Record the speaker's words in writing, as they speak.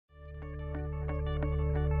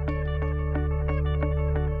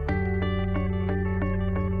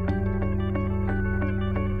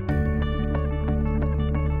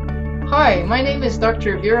Hi, my name is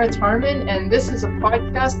Dr. Vera Tarman, and this is a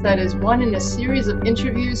podcast that is one in a series of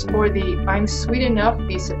interviews for the I'm Sweet Enough,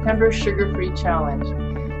 the September Sugar-Free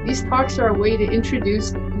Challenge. These talks are a way to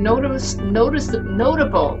introduce notable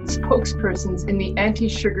spokespersons in the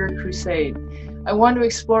anti-sugar crusade. I want to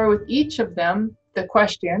explore with each of them the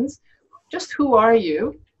questions: just who are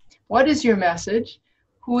you? What is your message?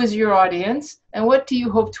 Who is your audience? And what do you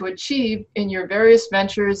hope to achieve in your various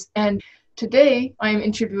ventures? And today, I am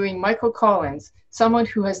interviewing Michael Collins, someone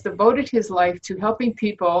who has devoted his life to helping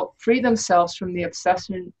people free themselves from the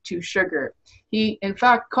obsession to sugar. He, in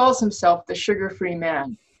fact, calls himself the sugar-free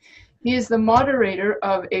man. He is the moderator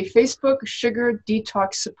of a Facebook sugar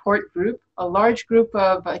detox support group, a large group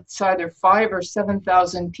of it's either 5,000 or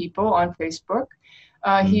 7,000 people on Facebook.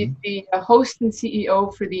 He's the host and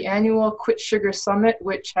CEO for the annual Quit Sugar Summit,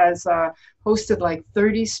 which has hosted like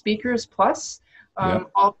 30 speakers plus.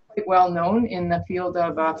 All quite well known in the field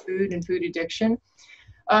of food and food addiction,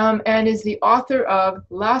 and is the author of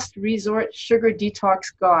Last Resort Sugar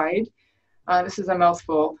Detox Guide. This is a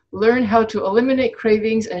mouthful. Learn how to eliminate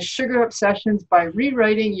cravings and sugar obsessions by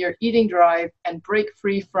rewriting your eating drive and break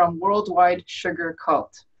free from worldwide sugar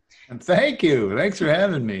cult. And thank you. Thanks for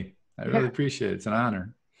having me. I really appreciate it. It's an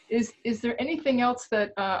honor. Is there anything else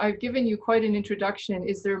that I've given you quite an introduction?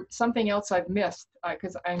 Is there something else I've missed?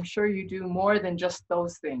 Because I'm sure you do more than just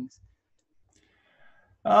those things.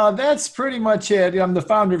 That's pretty much it. I'm the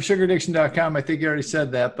founder of sugaraddiction.com. I think you already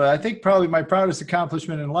said that, but I think probably my proudest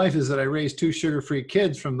accomplishment in life is that I raised 2 sugar-free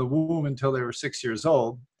kids from the womb until they were 6 years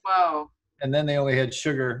old. Wow. And then they only had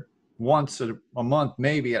sugar once a month,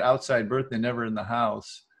 maybe at outside birth. They never in the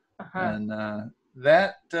house. And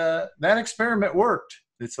that experiment worked.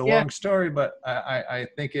 It's a long story, but I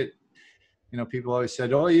think it, people always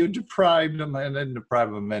said, oh, you deprived them. I didn't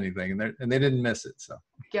deprive them of anything, and they didn't miss it. So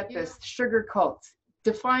get this, sugar cult.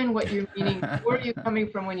 Define what you're meaning. Where are you coming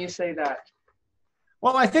from when you say that?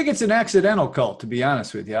 Well, I think it's an accidental cult, to be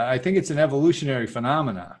honest with you. I think it's an evolutionary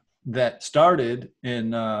phenomenon that started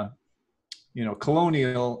in,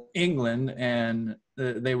 colonial England, and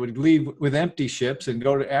they would leave with empty ships and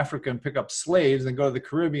go to Africa and pick up slaves and go to the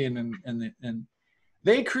Caribbean and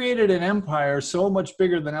they created an empire so much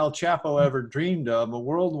bigger than El Chapo ever dreamed of, a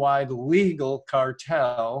worldwide legal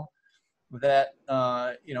cartel that,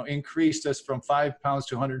 increased us from 5 pounds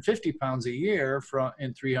to 150 pounds a year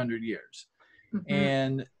in 300 years.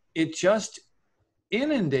 And it just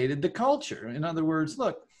inundated the culture. In other words,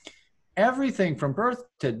 look, everything from birth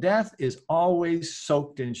to death is always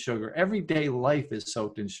soaked in sugar. Everyday life is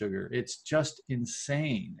soaked in sugar. It's just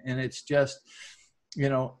insane. And it's just,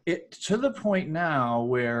 it to the point now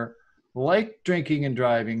where, like drinking and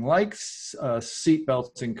driving, like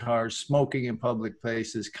seatbelts in cars, smoking in public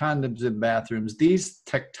places, condoms in bathrooms, these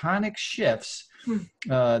tectonic shifts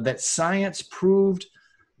that science proved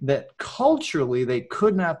that culturally they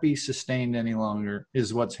could not be sustained any longer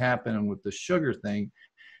is what's happening with the sugar thing.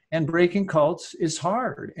 And breaking cults is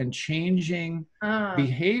hard, and changing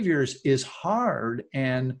behaviors is hard.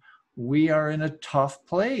 And we are in a tough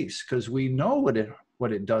place because we know what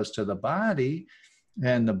it does to the body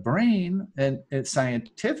and the brain, and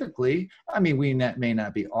scientifically, I mean, we may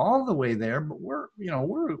not be all the way there, but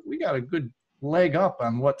we got a good leg up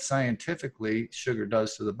on what scientifically sugar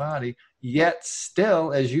does to the body. Yet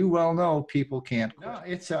still, as you well know, people can't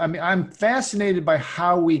quit. I'm fascinated by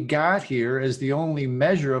how we got here as the only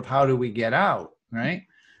measure of how do we get out, right?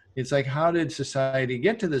 It's like, how did society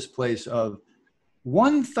get to this place of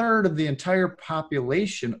 1/3 of the entire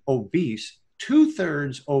population obese,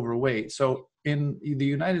 2/3 overweight? So in the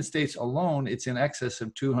United States alone, it's in excess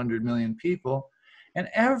of 200 million people. And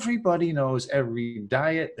everybody knows every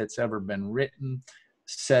diet that's ever been written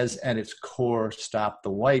says at its core, stop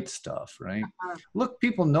the white stuff, right? Look,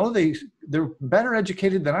 people know they're better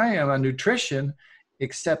educated than I am on nutrition,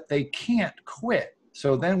 except they can't quit.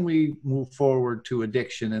 So then we move forward to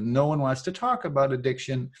addiction, and no one wants to talk about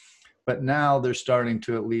addiction. But now they're starting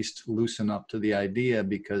to at least loosen up to the idea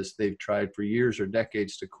because they've tried for years or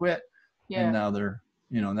decades to quit. And now they're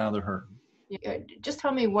hurting. Just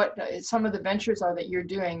tell me what some of the ventures are that you're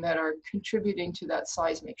doing that are contributing to that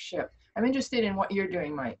seismic shift. I'm interested in what you're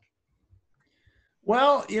doing, Mike.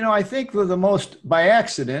 Well, I think the most by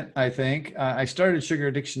accident, I started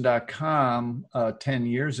sugaraddiction.com 10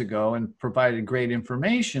 years ago and provided great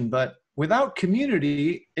information, but without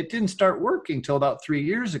community, it didn't start working till about 3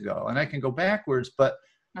 years ago. And I can go backwards, but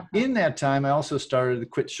in that time, I also started the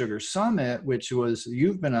Quit Sugar Summit, which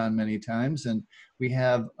you've been on many times. And we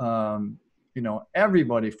have,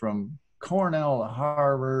 everybody from Cornell,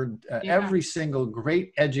 Harvard, Yeah. every single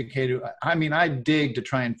great educator. I mean, I dig to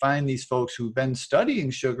try and find these folks who've been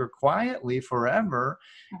studying sugar quietly forever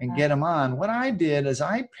and get them on. What I did is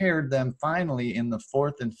I paired them finally in the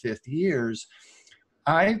 4th and 5th years.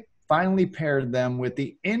 I finally paired them with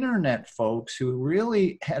the internet folks who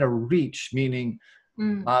really had a reach, meaning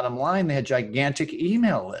bottom line, they had gigantic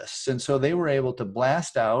email lists. And so they were able to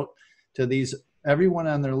blast out to these everyone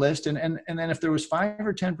on their list. And then if there was 5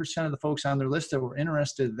 or 10% of the folks on their list that were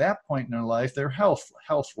interested at that point in their life, their health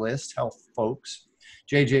list, health folks,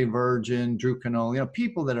 JJ Virgin, Drew Canole, you know,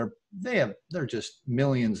 people that are, they're just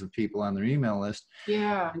millions of people on their email list.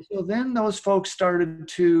 Yeah. And so then those folks started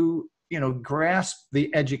to, you know, grasp the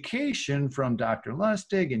education from Dr.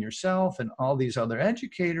 Lustig and yourself and all these other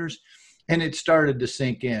educators. And it started to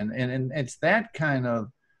sink in. And it's that kind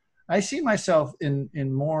of, I see myself in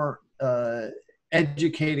more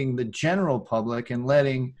educating the general public and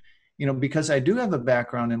letting, you know, because I do have a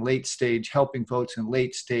background in late stage, helping folks in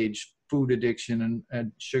late stage food addiction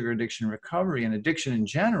and sugar addiction recovery and addiction in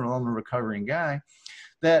general. I'm a recovering guy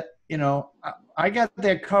that, you know, I got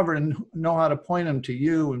that covered and know how to point them to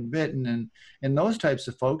you and Bitten and those types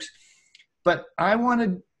of folks. But I want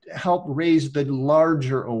to help raise the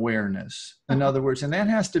larger awareness. In other words, and that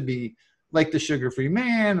has to be like the sugar-free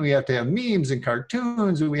man. We have to have memes and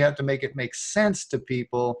cartoons, and we have to make it make sense to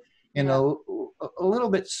people in a little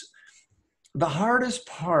bit. The hardest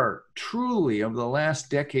part, truly, of the last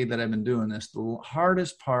decade that I've been doing this, the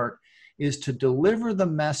hardest part is to deliver the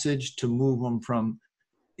message to move them from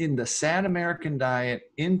in the sad American diet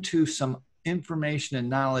into some information and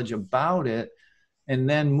knowledge about it, and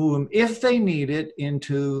then move them, if they need it,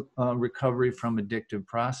 into recovery from addictive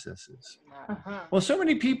processes. Well, so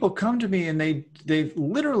many people come to me and they've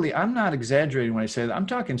literally, I'm not exaggerating when I say that, I'm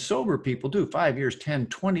talking sober people too, 5 years, 10,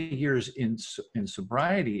 20 years in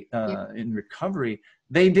sobriety, in recovery.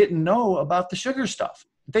 They didn't know about the sugar stuff.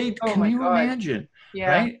 Can you imagine?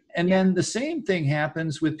 Yeah. Right? And then the same thing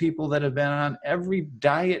happens with people that have been on every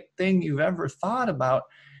diet thing you've ever thought about,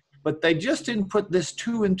 but they just didn't put this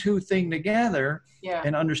 2 and 2 thing together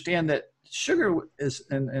and understand that sugar is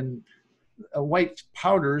and white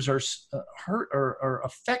powders are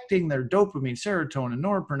affecting their dopamine, serotonin,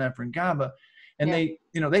 norepinephrine, GABA, and they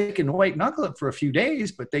can white knuckle it for a few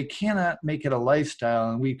days, but they cannot make it a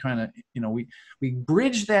lifestyle. And we kind of, we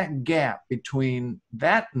bridge that gap between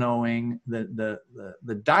that knowing, the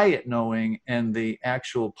diet knowing, and the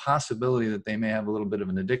actual possibility that they may have a little bit of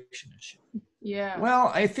an addiction issue. Yeah.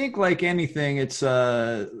 Well, I think like anything, it's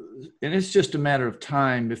just a matter of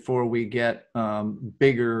time before we get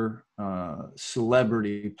bigger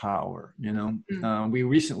celebrity power. I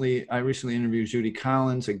recently interviewed Judy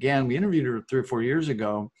Collins again. We interviewed her 3 or 4 years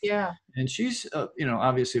ago. Yeah. And she's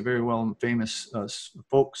obviously a very well famous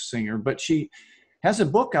folk singer, but she has a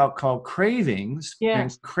book out called Cravings. Yes.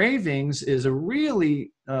 And Cravings is a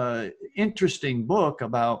really interesting book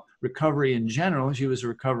about recovery in general. She was a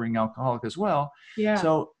recovering alcoholic as well. Yeah.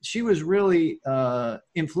 So she was really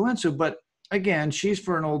influential, but again, she's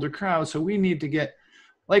for an older crowd. So we need to get,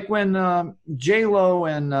 like when J-Lo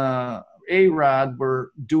and A-Rod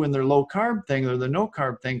were doing their low carb thing or the no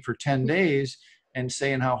carb thing for 10 days and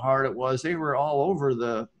saying how hard it was, they were all over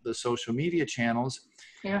the social media channels.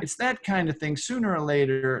 Yeah. It's that kind of thing. Sooner or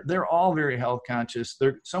later, they're all very health conscious.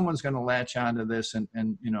 Someone's going to latch onto this and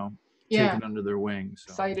take it under their wings.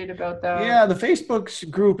 So. Excited about that. Yeah, the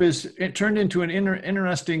Facebook group it turned into an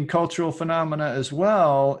interesting cultural phenomena as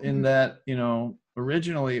well. In that,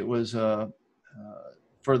 originally it was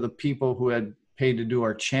for the people who had paid to do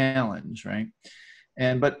our challenge, right?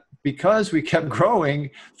 But because we kept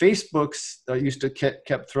growing, Facebook's used to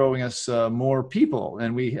kept throwing us more people,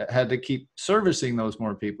 and we had to keep servicing those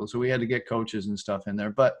more people. So we had to get coaches and stuff in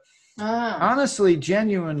there. But honestly,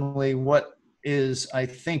 genuinely, what is, I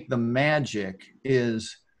think, the magic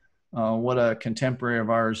is what a contemporary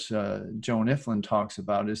of ours, Joan Iflin, talks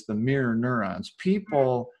about, is the mirror neurons.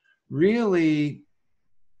 People really,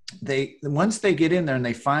 once they get in there and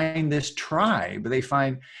they find this tribe,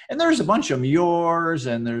 and there's a bunch of yours,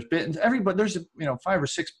 and there's Bittens, everybody, there's 5 or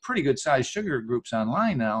 6 pretty good sized sugar groups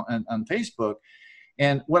online now on Facebook.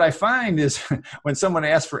 And what I find is when someone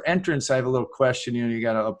asks for entrance, I have a little question, you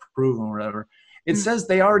got to approve them or whatever. It says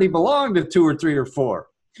they already belong to 2 or 3 or 4.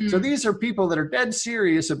 So these are people that are dead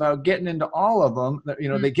serious about getting into all of them.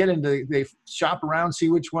 They shop around, see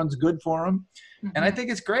which one's good for them. And I think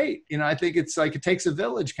it's great. I think it's like it takes a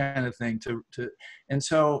village kind of thing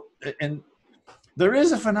and there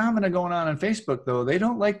is a phenomena going on Facebook, though. They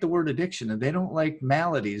don't like the word addiction, and they don't like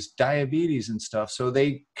maladies, diabetes and stuff. So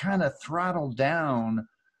they kind of throttle down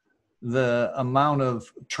the amount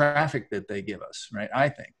of traffic that they give us, right? I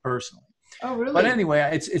think personally. Oh, really? But anyway,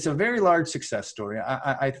 it's a very large success story.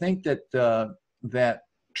 I think that that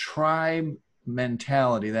tribe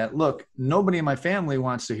mentality, that look, nobody in my family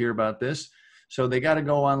wants to hear about this, so they got to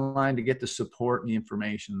go online to get the support and the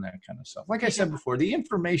information and that kind of stuff. Like I said before, the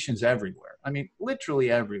information's everywhere. I mean, literally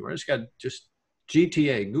everywhere. It's got just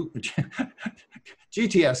GTA, Google,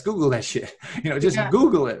 GTS, Google that shit. You know, just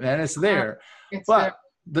Google it, man. It's there. It's but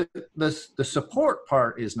the support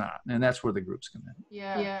part is not, and that's where the groups come in.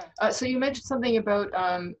 Yeah. So you mentioned something about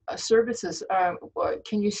services.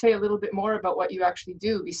 Can you say a little bit more about what you actually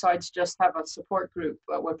do besides just have a support group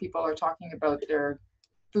where people are talking about their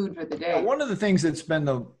food for the day? Yeah, one of the things that's been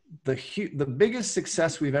the biggest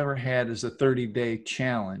success we've ever had is a 30-day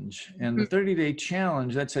challenge. And the 30-day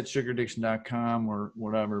challenge, that's at sugaraddiction.com or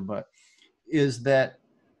whatever, but is that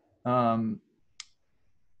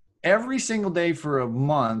every single day for a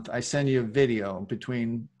month, I send you a video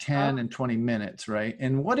between 10 and 20 minutes, right?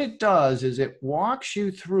 And what it does is it walks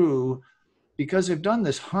you through, because I've done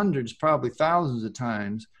this hundreds, probably thousands of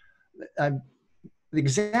times,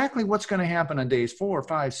 exactly what's going to happen on days 4,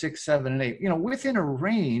 5, 6, 7, and 8, you know, within a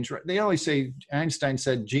range. Right? They always say, Einstein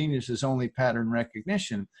said, genius is only pattern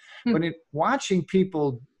recognition. But watching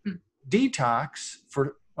people detox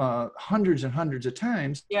for hundreds and hundreds of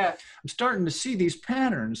times, I'm starting to see these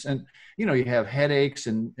patterns. And, you know, you have headaches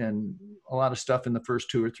and a lot of stuff in the first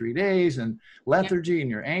 2 or 3 days, and lethargy, and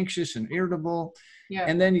you're anxious and irritable.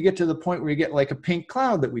 And then you get to the point where you get like a pink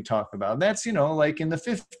cloud that we talk about. That's, you know, like in the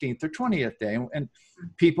 15th or 20th day. And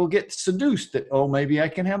people get seduced that, oh, maybe I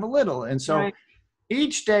can have a little. And so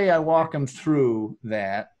each day I walk them through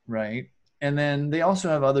that, right? And then they also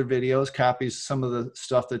have other videos, copies, some of the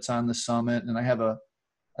stuff that's on the summit. And I have a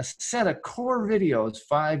set of core videos,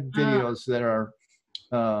 5 videos that are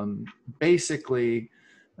basically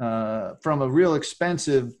from a real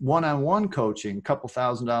expensive one-on-one coaching, couple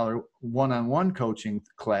 $1,000 one-on-one coaching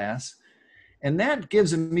class. And that gives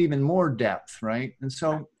them even more depth, right? And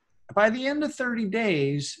so by the end of 30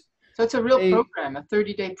 days. So it's a real program, a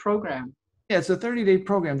 30-day program. Yeah, it's a 30-day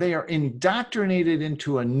program. They are indoctrinated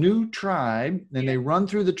into a new tribe, and they run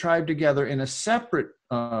through the tribe together in a separate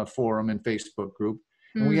forum and Facebook group.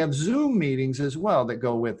 And we have Zoom meetings as well that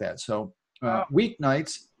go with that. So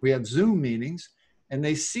weeknights, we have Zoom meetings, and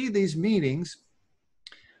they see these meetings.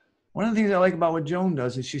 One of the things I like about what Joan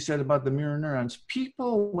does is she said about the mirror neurons.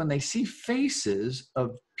 People, when they see faces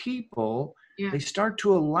of people, they start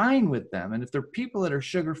to align with them. And if they're people that are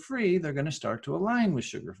sugar-free, they're going to start to align with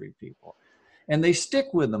sugar-free people. And they stick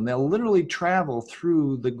with them. They'll literally travel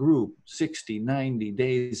through the group 60, 90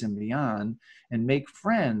 days and beyond, and make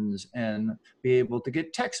friends and be able to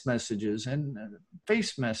get text messages and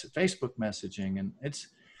Facebook messaging. And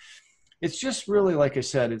it's just really, like I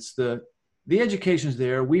said, it's the education's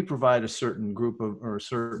there. We provide a certain group of, or a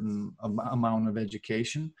certain amount of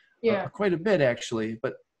education, quite a bit actually.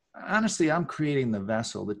 But honestly, I'm creating the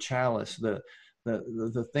vessel, the chalice, the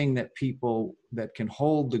thing that people that can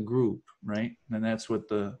hold the group, right? And that's what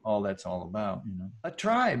all that's all about, you know. A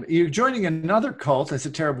tribe. You're joining another cult. That's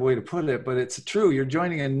a terrible way to put it, but it's true. You're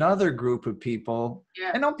joining another group of people.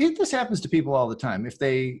 And this happens to people all the time. If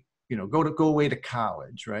they, you know, go away to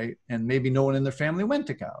college, right? And maybe no one in their family went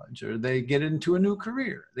to college, or they get into a new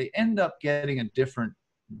career. They end up getting a different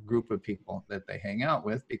group of people that they hang out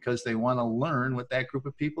with because they want to learn what that group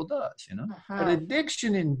of people does, you know. But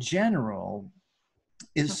addiction in general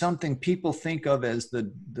is something people think of as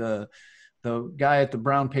the guy at the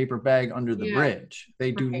brown paper bag under the bridge.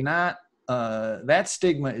 They do not, that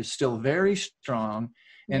stigma is still very strong.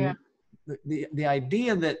 And the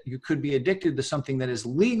idea that you could be addicted to something that is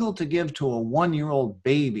legal to give to a 1-year-old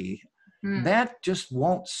baby, that just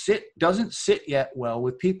doesn't sit yet well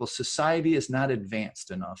with people. Society is not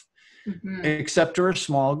advanced enough, except for a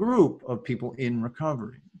small group of people in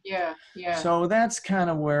recovery. So that's kind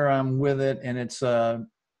of where I'm with it. And it's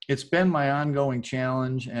been my ongoing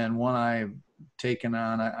challenge, and one I've taken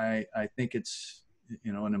on. I think it's,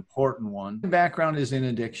 you know, an important one. My background is in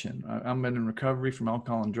addiction. I've been in recovery from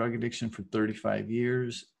alcohol and drug addiction for 35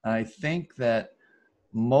 years. I think that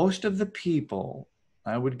most of the people,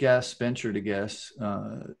 I would venture to guess,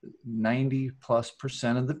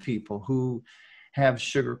 90+% of the people who have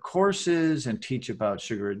sugar courses and teach about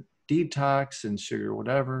sugar detox and sugar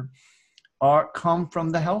whatever come from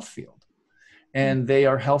the health field, and they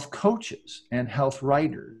are health coaches and health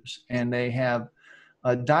writers, and they have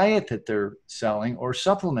a diet that they're selling or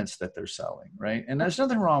supplements that they're selling, right? And there's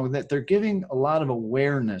nothing wrong with it. They're giving a lot of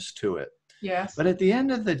awareness to it. But at the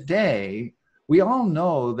end of the day, we all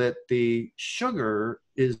know that the sugar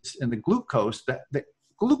and the glucose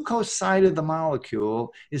glucose side of the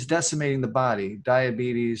molecule is decimating the body,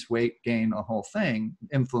 diabetes, weight gain, a whole thing,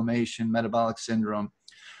 inflammation, metabolic syndrome.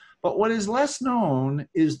 But what is less known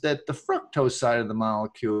is that the fructose side of the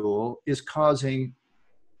molecule is causing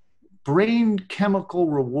brain chemical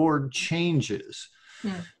reward changes.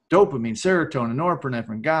 Hmm. Dopamine, serotonin,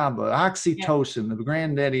 norepinephrine, GABA, Yeah. oxytocin, the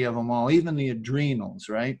granddaddy of them all, even the adrenals,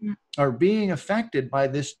 right, are being affected by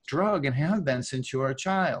this drug and have been since you were a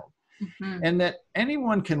child. Mm-hmm. And that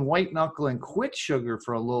anyone can white knuckle and quit sugar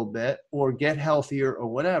for a little bit or get healthier or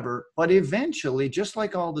whatever, but eventually, just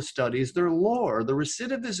like all the studies, they're lower. The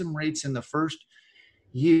recidivism rates in the first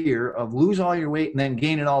year of lose all your weight and then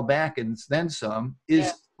gain it all back and then some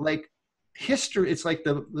is like history. It's like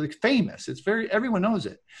the famous. It's everyone knows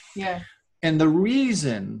it. Yeah. And the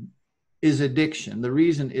reason is addiction. The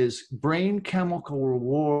reason is brain chemical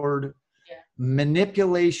reward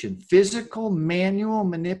manipulation, physical, manual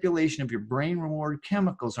manipulation of your brain reward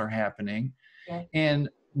chemicals are happening. Yeah. And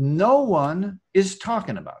no one is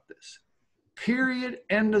talking about this. Period.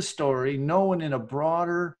 End of story. No one in a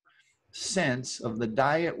broader sense of the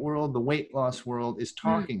diet world, the weight loss world is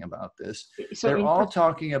talking about this. So they're all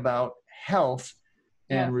talking about health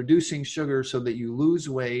and reducing sugar so that you lose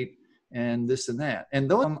weight and this and that.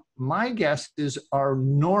 And those, my guess is, are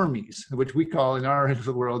normies, which we call in our end of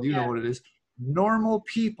the world, you know what it is, normal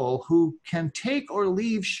people who can take or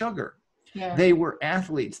leave sugar. Yeah. They were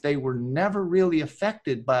athletes. They were never really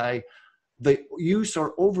affected by the use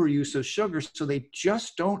or overuse of sugar. So they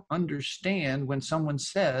just don't understand when someone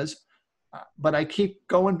says, but I keep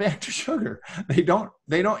going back to sugar. They don't,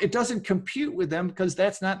 it doesn't compute with them because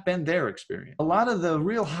that's not been their experience. A lot of the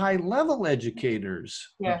real high level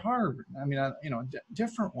educators at Harvard, I mean,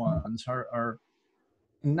 different ones are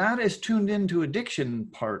not as tuned into addiction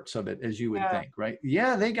parts of it as you would think, right?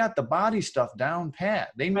 Yeah, they got the body stuff down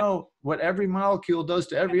pat. They know what every molecule does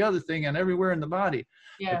to every other thing and everywhere in the body.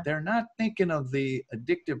 But they're not thinking of the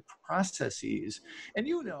addictive processes. And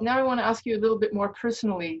now I want to ask you a little bit more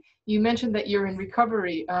personally. You mentioned that you're in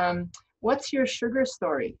recovery. What's your sugar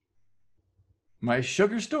story? My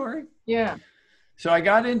sugar story? Yeah. So I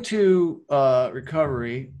got into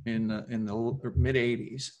recovery in the mid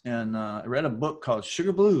 80s, and I read a book called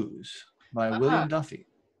Sugar Blues by William Duffy.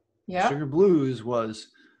 Yeah. Sugar Blues was,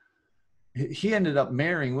 William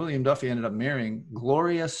Duffy ended up marrying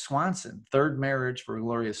Gloria Swanson, third marriage for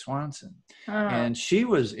Gloria Swanson. And she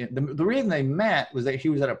was, the reason they met was that he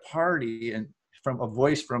was at a party and from a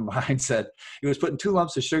voice from behind said, he was putting 2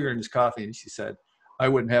 lumps of sugar in his coffee. And she said, I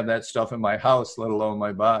wouldn't have that stuff in my house, let alone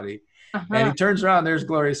my body. And he turns around, there's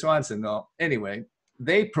Gloria Swanson. Well, anyway,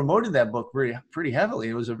 they promoted that book pretty heavily.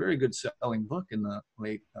 It was a very good selling book in the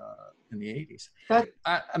late, in the 80s.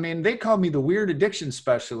 I mean, they called me the weird addiction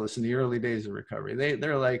specialist in the early days of recovery.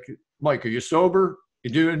 They're like, Mike, are you sober? You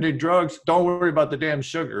doing any drugs? Don't worry about the damn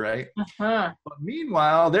sugar, right? But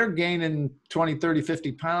meanwhile, they're gaining 20, 30,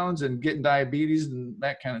 50 pounds and getting diabetes and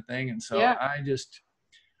that kind of thing. And so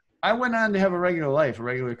I went on to have a regular life, a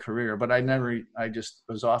regular career, but I just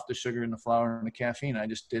was off the sugar and the flour and the caffeine. I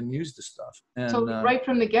just didn't use the stuff. And, so right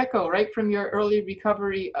from the get-go, right from your early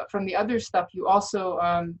recovery from the other stuff, you also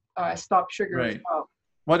stopped sugar as well.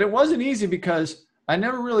 But it wasn't easy because I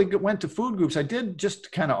never really went to food groups. I did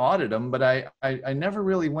just kind of audit them, but I never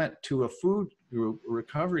really went to a food group, a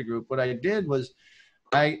recovery group. What I did was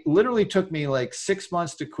literally took me like 6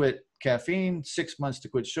 months to quit caffeine, 6 months to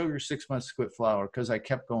quit sugar, 6 months to quit flour, because I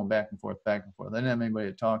kept going back and forth. I didn't have anybody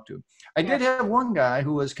to talk to. I did have one guy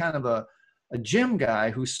who was kind of a gym guy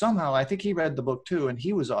who somehow, I think he read the book too, and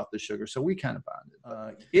he was off the sugar. So we kind of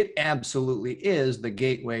bonded. It absolutely is the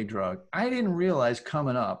gateway drug. I didn't realize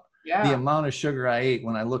coming up the amount of sugar I ate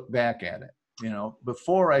when I look back at it,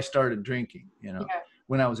 before I started drinking,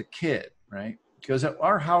 when I was a kid, right? Because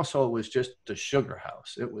our household was just a sugar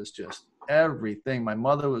house. It was just everything. My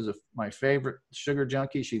mother was my favorite sugar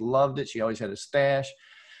junkie. She loved it. She always had a stash.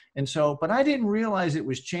 And so, but I didn't realize it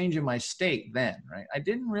was changing my state then, right? I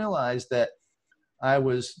didn't realize that I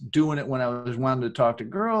was doing it when I was wanting to talk to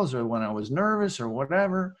girls or when I was nervous or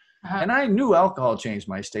whatever. And I knew alcohol changed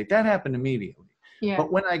my state. That happened immediately.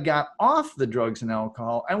 But when I got off the drugs and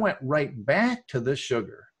alcohol, I went right back to the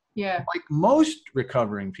sugar. Like most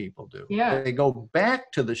recovering people do. They go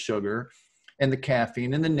back to the sugar and the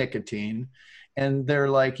caffeine and the nicotine. And they're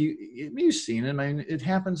like, you've seen it. I mean, it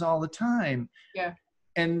happens all the time.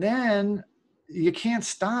 And then you can't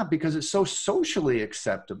stop because it's so socially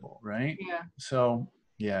acceptable, right? So,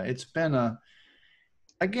 it's been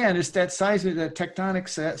again, it's that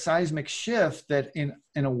tectonic seismic shift that in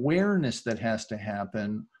an awareness that has to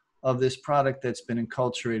happen of this product that's been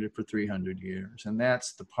enculturated for 300 years. And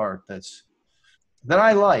that's the part that's that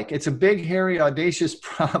I like. It's a big, hairy, audacious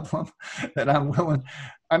problem that I'm willing.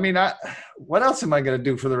 I mean, what else am I going to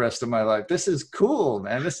do for the rest of my life? This is cool,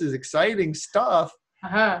 man. This is exciting stuff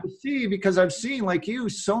to see, because I've seen, like you,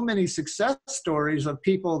 so many success stories of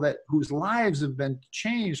people whose lives have been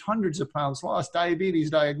changed, hundreds of pounds lost, diabetes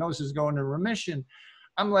diagnosis going to remission.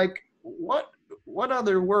 I'm like, what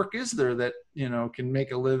other work is there that, can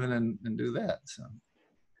make a living and do that? So.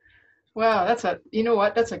 Well, that's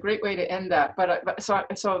a great way to end that.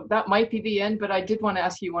 So that might be the end, but I did want to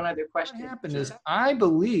ask you one other question. What happened is, I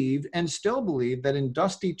believe and still believe that in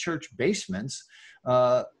dusty church basements,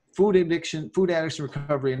 Food Addicts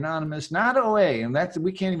Recovery Anonymous, not OA, and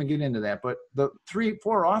we can't even get into that, but the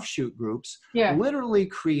 3-4 offshoot groups literally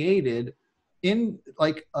created in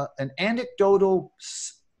like an anecdotal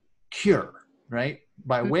cure, right?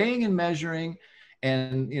 By weighing and measuring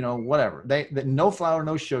and, whatever. No flour,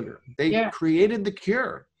 no sugar. They created the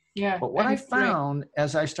cure. Yeah. But what I found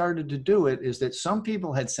as I started to do it is that some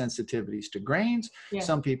people had sensitivities to grains. Yeah.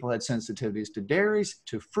 Some people had sensitivities to dairies,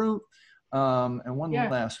 to fruit. And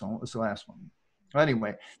last one. What was the last one?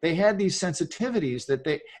 Anyway, they had these sensitivities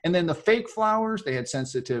and then the fake flours, they had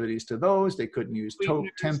sensitivities to those. They couldn't use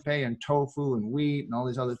tempeh and tofu and wheat and all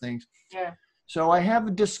these other things. Yeah. So I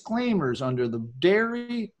have disclaimers under the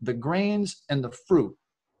dairy, the grains, and the fruit,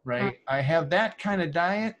 right? I have that kind of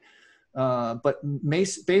diet. But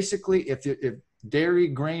basically, if dairy,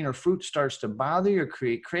 grain, or fruit starts to bother you or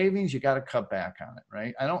create cravings, you got to cut back on it,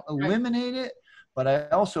 right? I don't eliminate it, but I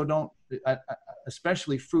also don't,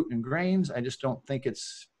 especially fruit and grains, I just don't think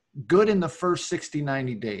it's good in the first 60,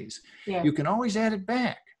 90 days. Yeah. You can always add it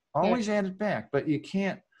back, but you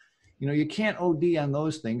can't OD on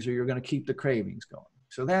those things or you're going to keep the cravings going.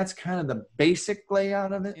 So that's kind of the basic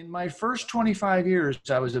layout of it. In my first 25 years,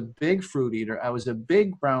 I was a big fruit eater. I was a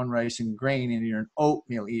big brown rice and grain eater and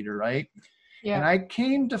oatmeal eater, right? Yeah. And I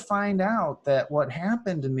came to find out that what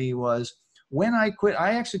happened to me was when I quit,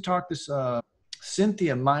 I actually talked to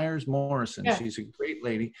Cynthia Myers Morrison. Yeah. She's a great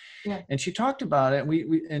lady. Yeah. And she talked about it.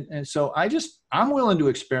 And so I'm willing to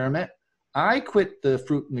experiment. I quit the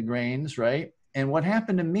fruit and the grains, right? And what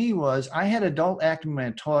happened to me was I had adult acne my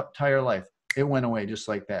entire life. It went away just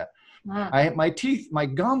like that. Wow. My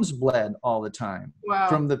gums bled all the time. Wow.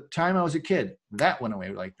 From the time I was a kid. That went away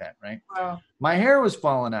like that, right? Wow. My hair was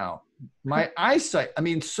falling out. My eyesight,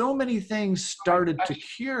 so many things started to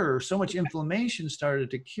cure, so much inflammation started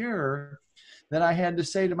to cure that I had to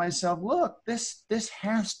say to myself, look, this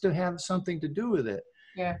has to have something to do with it.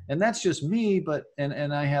 Yeah. And that's just me, but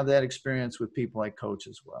and I have that experience with people I coach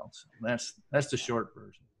as well. So that's the short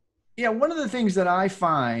version. Yeah, one of the things that I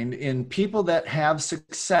find in people that have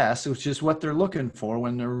success, which is what they're looking for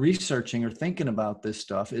when they're researching or thinking about this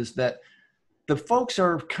stuff, is that the folks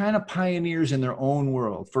are kind of pioneers in their own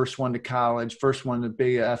world. First one to college, first one to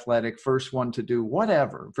be athletic, first one to do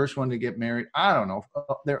whatever, first one to get married. I don't know.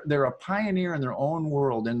 They're a pioneer in their own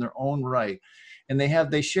world, in their own right. And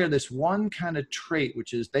they share this one kind of trait,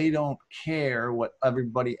 which is they don't care what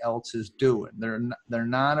everybody else is doing. They're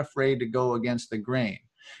not afraid to go against the grain.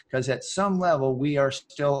 Because at some level, we are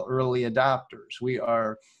still early adopters.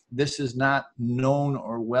 This is not known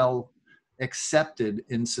or well accepted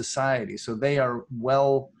in society. So they are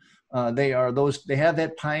they have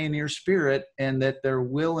that pioneer spirit, and that they're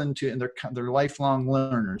willing to, and they're lifelong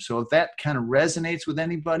learners. So if that kind of resonates with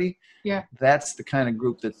anybody, that's the kind of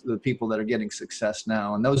group that's the people that are getting success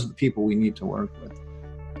now. And those are the people we need to work with.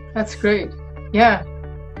 That's great. Yeah.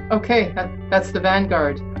 Okay. That's the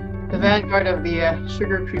vanguard. The vanguard of the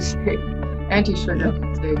sugar crusade, anti-sugar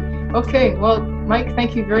crusade. Okay, well, Mike,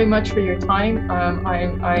 thank you very much for your time.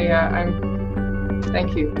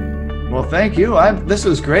 Thank you. Well, thank you. This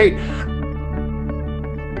was great.